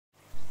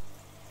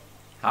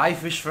Hi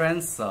fish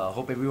friends,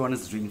 hope everyone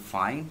is doing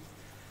fine.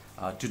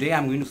 Today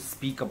I'm going to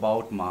speak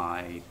about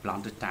my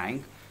planted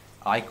tank.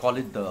 I call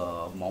it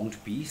the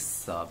mount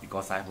piece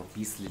because I have a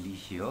peace lily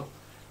here.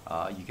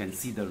 You can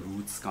see the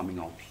roots coming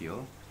out here.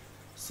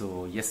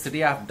 So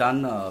yesterday I've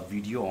done a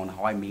video on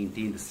how I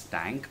maintain this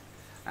tank,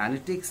 and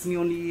it takes me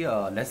only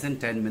less than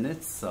 10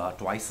 minutes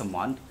twice a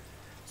month.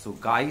 So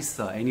guys,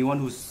 anyone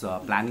who's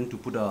planning to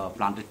put a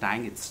planted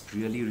tank, it's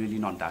really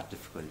not that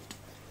difficult.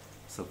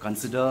 So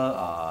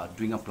consider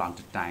doing a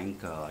planted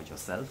tank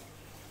yourself.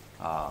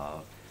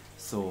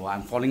 So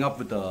I'm following up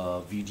with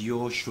a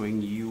video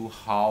showing you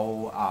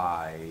how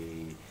I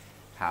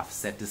have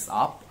set this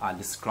up. I'll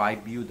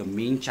describe you the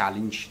main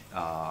challenge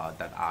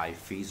that I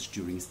faced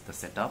during the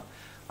setup.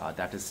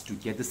 That is to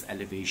get this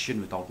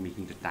elevation without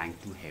making the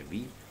tank too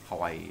heavy,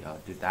 how I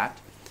did that.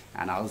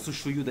 And I'll also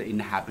show you the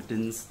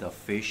inhabitants, the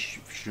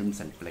fish, shrimps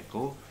and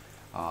pleco.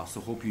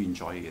 So hope you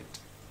enjoy it.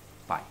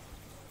 Bye.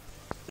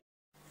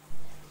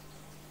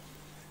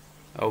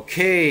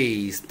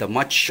 Okay, the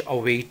much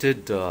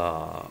awaited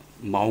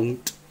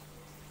mount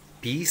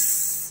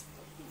piece,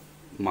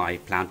 my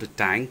planted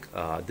tank.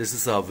 This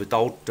is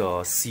without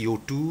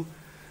CO2,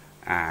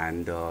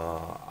 and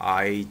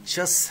I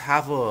just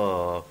have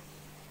a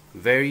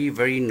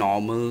very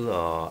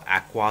normal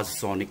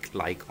aquasonic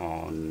like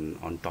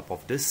on top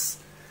of this.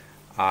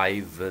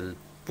 I will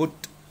put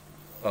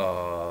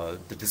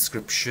the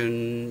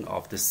description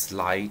of this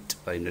slide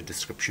in the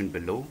description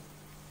below.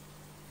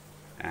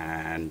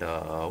 And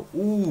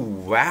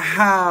ooh,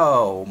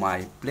 wow,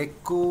 my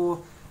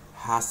pleco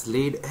has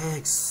laid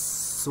eggs.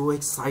 So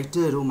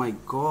excited, oh my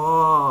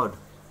god,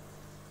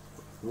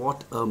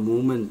 what a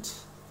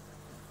moment.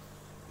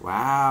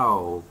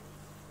 Wow.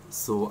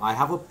 So I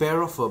have a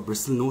pair of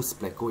bristlenose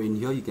pleco in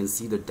here. You can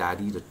see the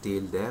daddy, the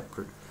tail there,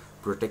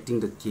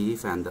 protecting the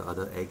cave and the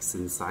other eggs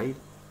inside.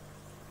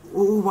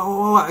 Oh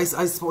wow, I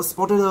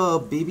spotted a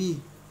baby.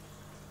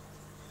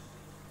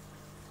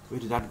 Where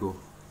did that go?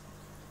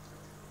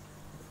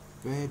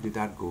 Where did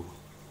that go?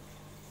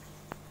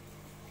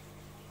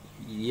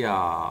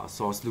 Yeah,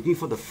 so I was looking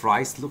for the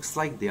fries. Looks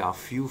like there are a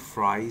few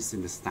fries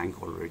in this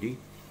tank already.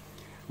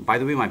 By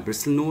the way, my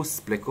bristlenose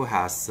pleco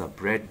has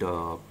bred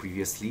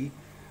previously,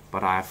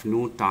 but I have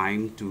no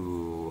time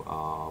to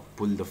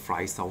pull the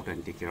fries out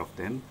and take care of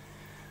them.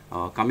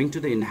 Coming to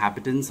the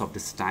inhabitants of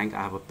this tank,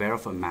 I have a pair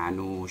of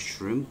Amano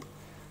shrimp.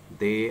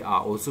 They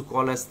are also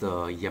called as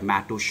the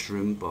Yamato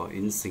shrimp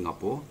in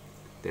Singapore.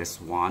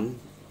 There's one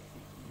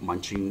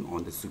munching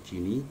on the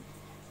zucchini,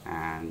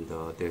 and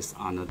there's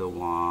another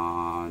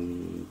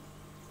one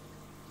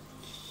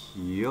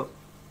here.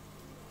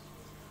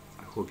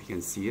 I hope you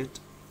can see it.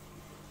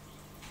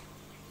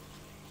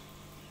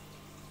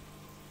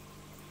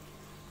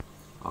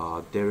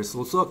 There is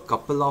also a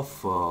couple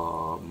of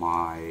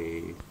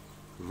my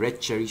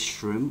red cherry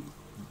shrimp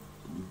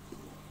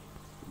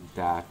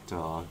that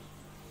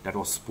that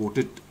was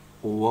spotted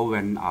over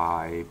when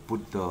I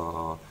put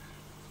the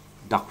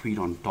duckweed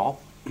on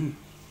top.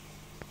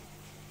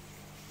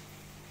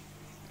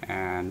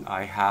 And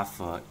I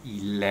have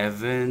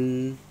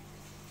 11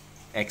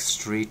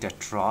 X-ray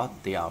tetra.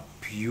 They are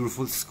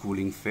beautiful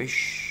schooling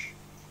fish.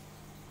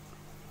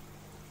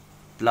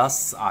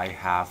 Plus I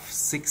have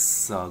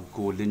 6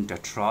 golden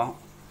tetra.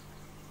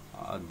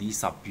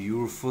 These are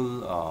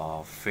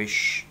beautiful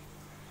fish.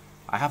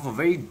 I have a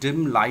very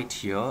dim light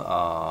here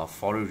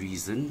for a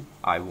reason.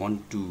 I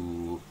want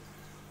to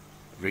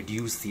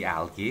reduce the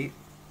algae.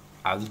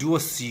 I'll do a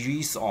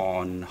series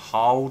on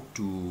how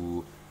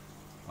to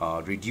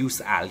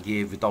reduce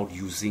algae without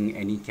using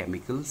any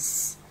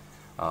chemicals.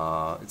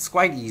 It's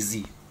quite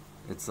easy.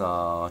 It's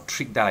a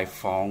trick that I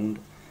found,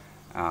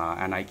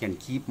 and I can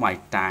keep my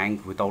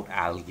tank without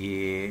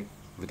algae,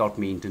 without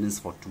maintenance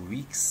for 2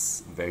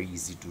 weeks. Very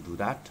easy to do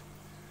that.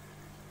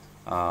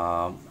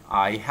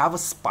 I have a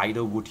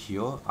spider wood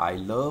here. I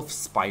love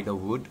spider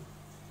wood,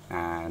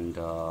 and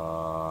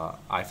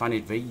I find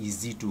it very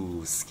easy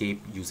to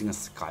escape using a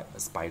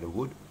spider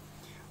wood.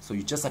 So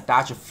you just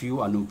attach a few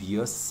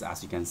anubias,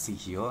 as you can see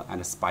here,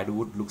 and a spider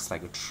wood looks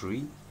like a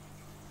tree.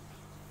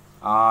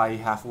 I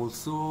have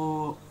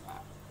also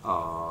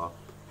I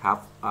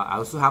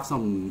also have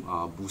some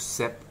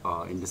Busep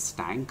in this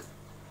tank.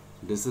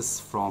 This is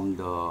from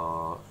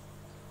the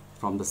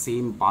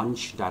same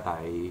bunch that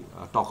I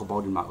talked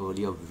about in my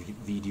earlier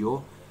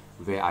video,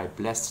 where I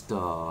blessed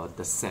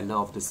the seller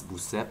of this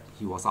Busep.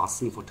 He was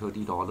asking for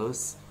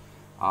 $30.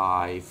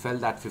 I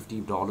felt that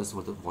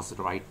 $50 was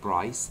the right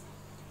price.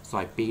 So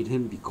I paid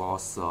him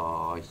because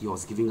he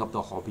was giving up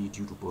the hobby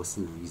due to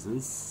personal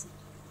reasons.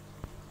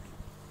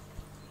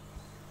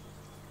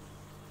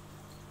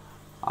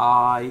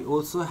 I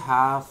also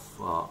have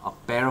a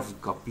pair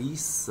of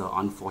guppies.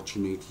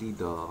 Unfortunately,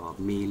 the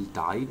male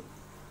died.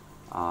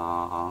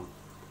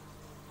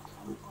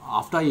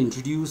 After I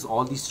introduce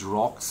all these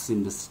rocks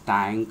in this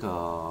tank,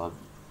 the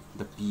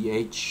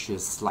pH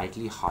is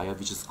slightly higher,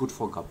 which is good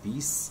for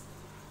guppies.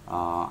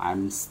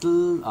 I'm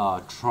still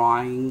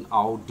trying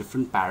out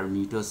different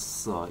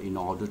parameters in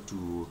order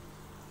to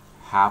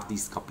have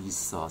these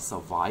guppies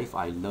survive.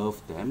 I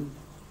love them.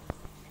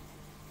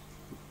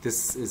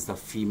 This is the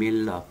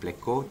female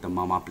pleco, the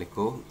mama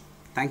pleco.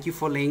 Thank you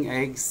for laying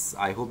eggs.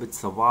 I hope it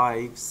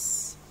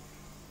survives.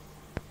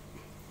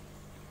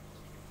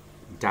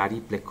 Daddy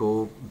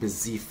pleco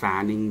busy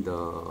fanning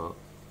the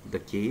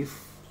cave.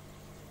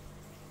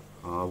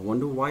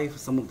 Wonder why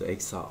some of the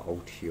eggs are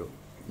out here.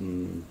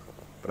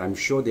 But I'm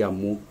sure there are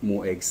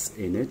more eggs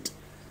in it.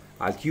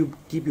 I'll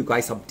keep you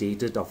guys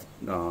updated of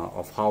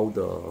how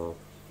the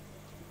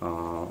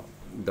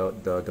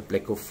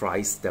pleco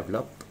fries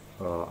develop.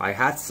 I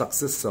had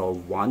success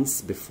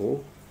once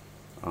before.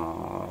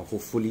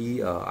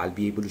 Hopefully I'll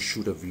be able to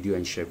shoot a video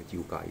and share with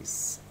you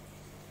guys.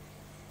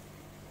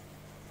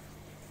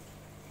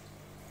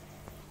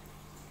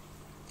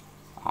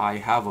 I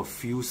have a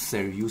few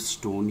Cereus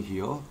stone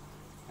here,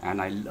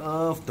 and I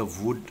love the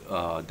wood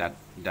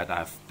that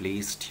I've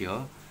placed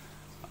here.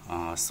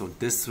 So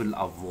this will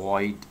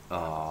avoid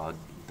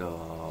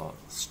the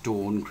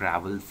stone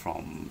gravel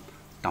from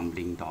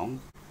tumbling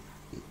down.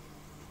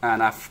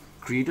 And I've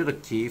created a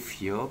cave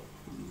here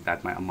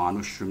that my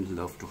Amano shrimp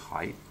love to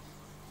hide.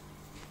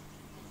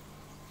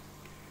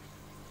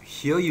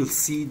 Here you'll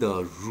see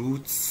the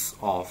roots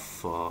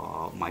of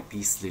my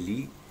peace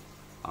lily.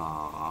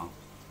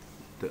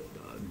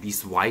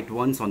 These white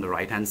ones on the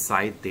right hand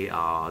side, they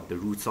are the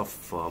roots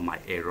of my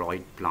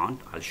aroid plant.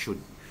 I'll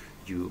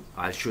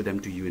show them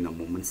to you in a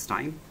moment's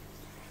time.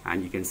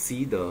 And you can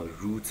see the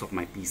roots of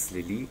my peace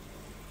lily.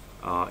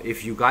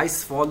 If you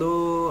guys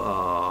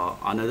follow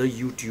another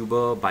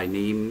YouTuber by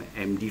name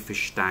MD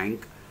Fish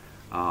Tank,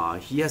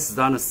 he has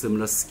done a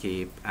similar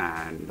scape,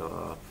 and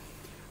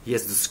he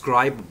has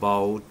described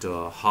about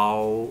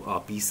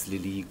how peace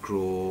lily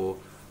grow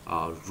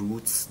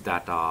roots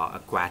that are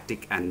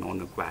aquatic and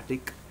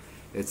non-aquatic.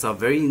 It's a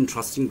very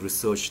interesting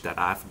research that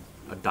I've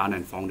done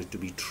and found it to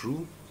be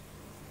true.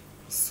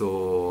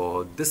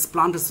 So this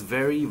plant is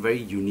very, very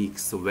unique.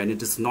 So when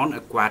it is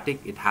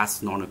non-aquatic, it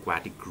has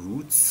non-aquatic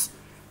roots,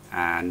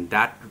 and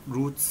that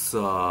roots,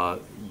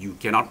 you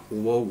cannot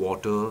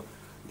overwater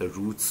the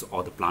roots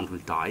or the plant will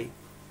die.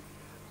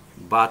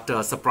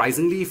 But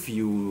surprisingly, if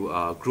you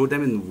grow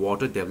them in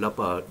water,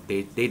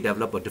 they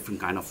develop a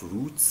different kind of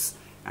roots,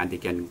 and they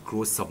can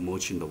grow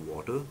submerged in the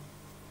water.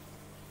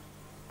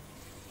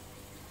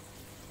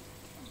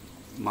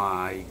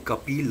 My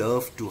guppy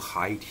loves to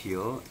hide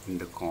here in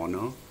the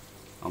corner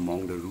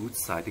among the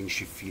roots. I think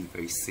she feels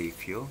very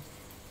safe here.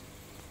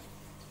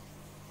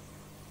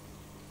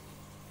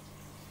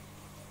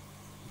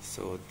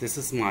 So this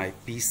is my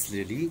peace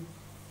lily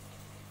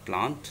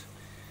plant.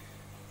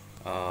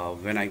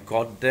 When I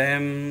got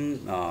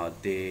them,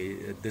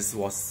 this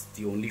was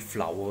the only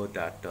flower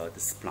that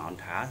this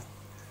plant had.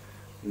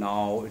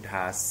 Now it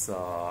has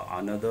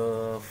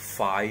another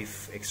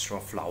 5 extra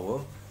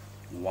flower.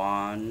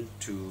 1,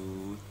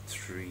 2,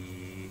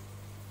 3,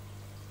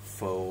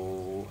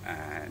 4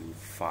 and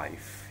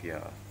 5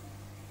 here.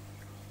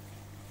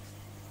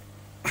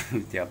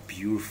 They are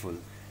beautiful.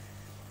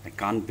 I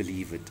can't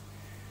believe it.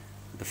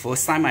 The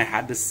first time I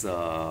had this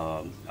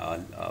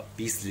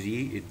peace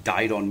lily, it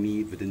died on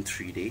me within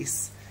 3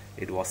 days.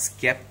 It was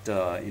kept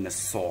in a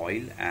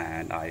soil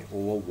and I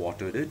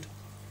overwatered it.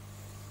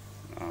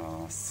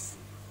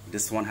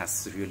 This one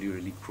has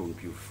really grown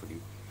beautifully.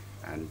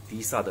 And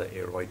these are the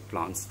aroid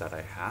plants that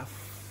I have.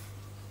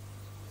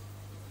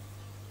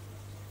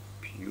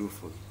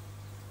 Beautiful.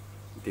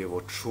 They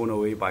were thrown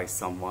away by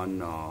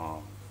someone,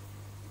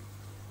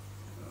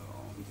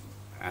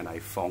 and I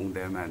found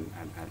them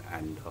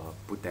and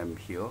put them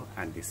here,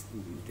 and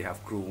they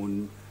have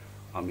grown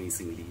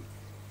amazingly.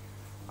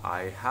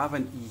 I have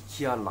an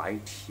IKEA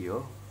light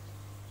here.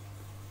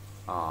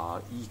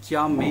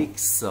 IKEA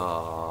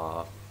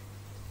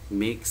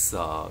makes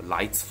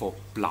lights for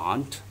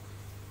plant.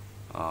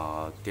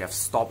 They have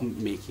stopped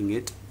making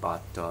it,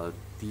 but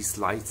these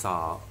lights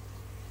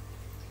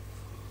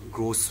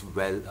grows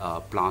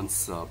well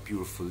plants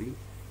beautifully.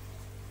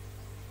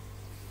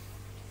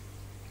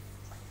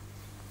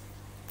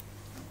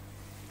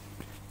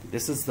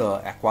 This is the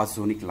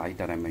aquazonic light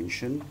that I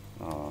mentioned.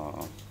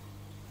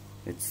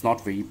 It's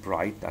not very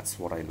bright, that's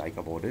what I like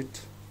about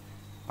it.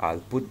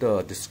 I'll put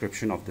the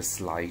description of this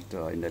light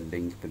in the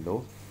link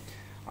below.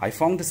 I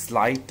found this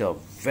light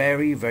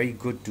very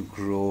good to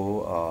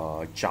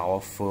grow Java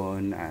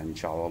fern and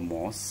Java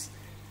moss,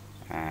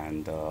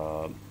 and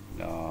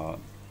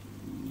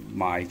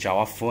my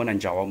Java fern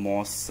and Java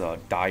moss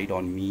died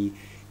on me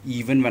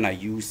even when I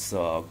use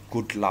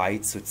good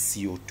lights with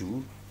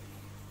CO2.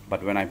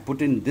 But when I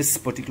put in this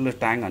particular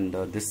tank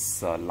under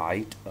this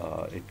light,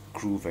 it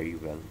grew very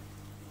well.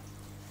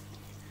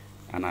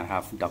 And I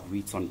have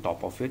duckweeds on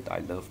top of it. I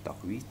love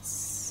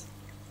duckweeds.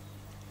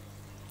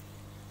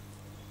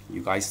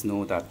 You guys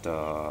know that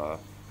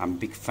I'm a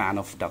big fan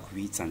of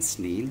duckweeds and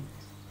snail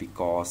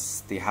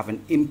because they have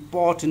an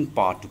important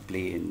part to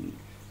play in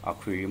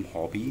aquarium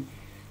hobby.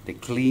 They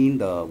clean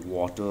the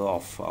water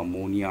of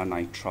ammonia,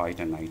 nitrite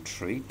and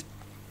nitrate,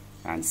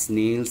 and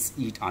snails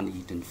eat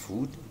uneaten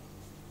food.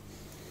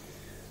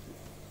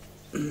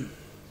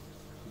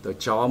 The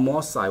Java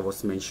moss I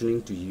was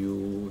mentioning to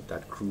you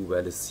that grew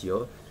well is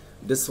here.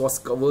 This was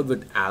covered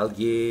with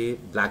algae,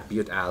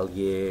 blackbeard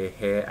algae,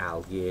 hair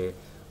algae,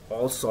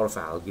 all sort of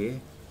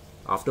algae.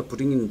 After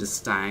putting in this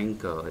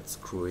tank, it's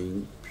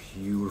growing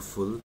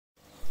beautiful.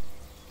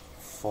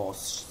 For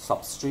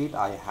substrate,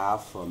 I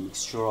have a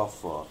mixture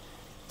of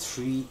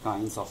 3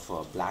 kinds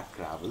of black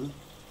gravel.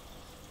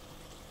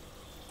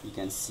 You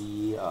can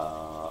see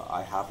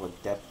I have a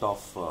depth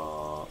of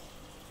 4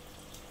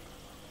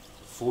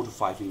 to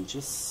 5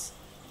 inches,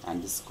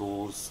 and this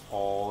goes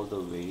all the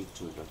way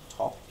to the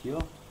top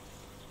here.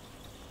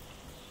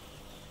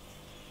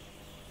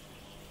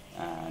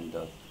 And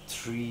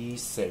 3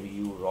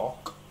 Cerio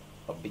rock,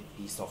 a big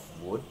piece of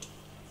wood.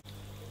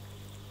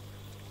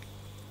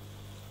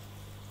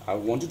 I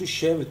wanted to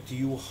share with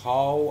you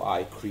how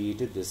I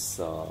created this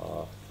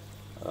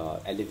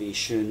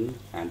elevation,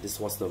 and this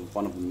was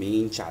one of the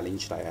main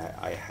challenge that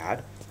I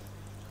had.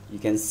 You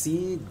can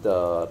see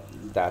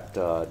that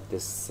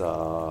this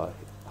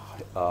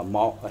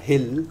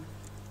hill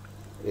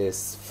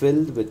is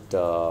filled with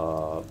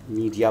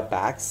media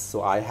bags.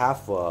 So I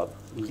have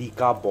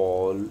leca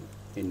ball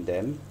in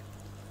them.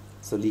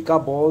 So leca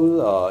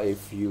ball,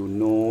 if you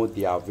know,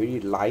 they are very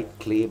light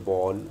clay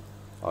ball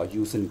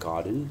used in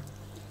garden.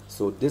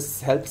 So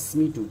this helps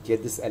me to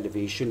get this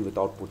elevation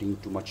without putting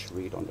too much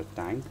weight on the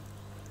tank.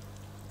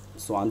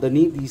 So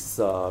underneath these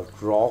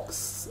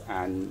rocks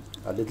and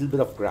a little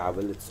bit of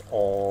gravel, it's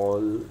all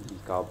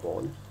leca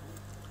ball.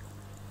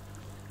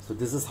 So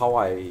this is how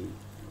I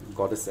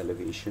got this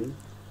elevation.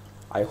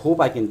 I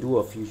hope I can do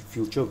a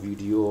future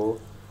video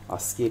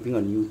escaping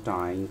a new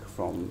tank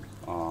from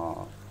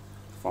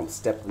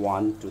step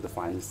 1 to the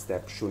final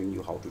step, showing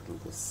you how to do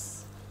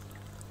this.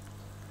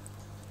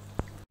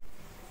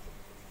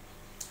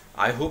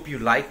 I hope you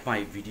liked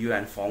my video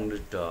and found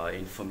it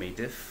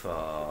informative.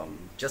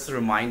 Just a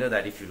reminder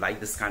that if you like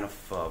this kind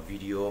of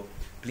video,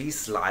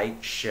 please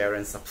like, share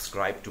and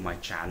subscribe to my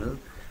channel.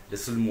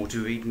 This will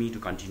motivate me to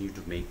continue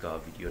to make a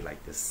video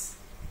like this.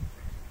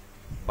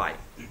 Bye.